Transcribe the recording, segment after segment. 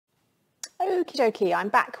Okie dokie, I'm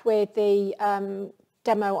back with the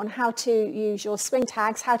demo on how to use your swing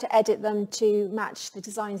tags, how to edit them to match the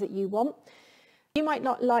designs that you want. You might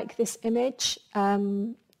not like this image,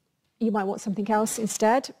 you might want something else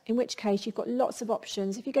instead, in which case you've got lots of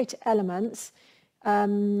options. If you go to Elements,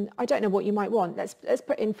 I don't know what you might want. Let's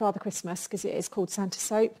put in Father Christmas because it is called Santa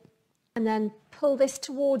Soap. And then pull this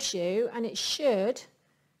towards you and it should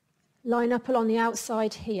line up along the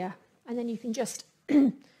outside here. And then you can just,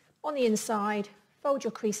 on the inside, fold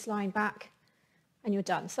your crease line back and you're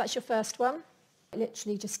done. So that's your first one. I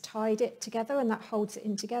literally just tied it together and that holds it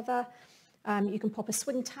in together. You can pop a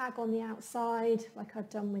swing tag on the outside like I've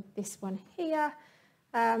done with this one here.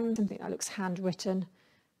 Something that looks handwritten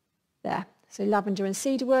there. So lavender and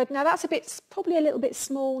cedarwood. Now that's probably a little bit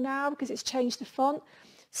small now because it's changed the font.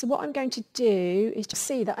 So what I'm going to do is to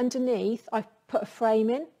see that underneath I've put a frame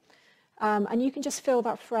in. And you can just fill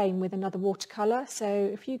that frame with another watercolour. So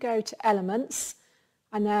if you go to Elements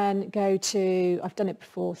and then go to, I've done it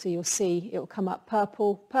before, so you'll see it'll come up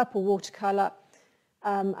purple watercolour.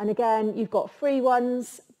 And again, you've got free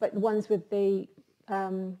ones, but the ones with the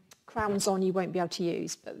crowns on you won't be able to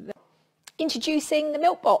use. But introducing the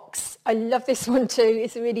milk box. I love this one too.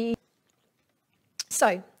 It's a really...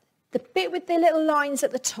 So the bit with the little lines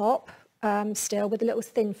at the top, still with the little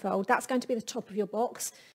thin fold, that's going to be the top of your box.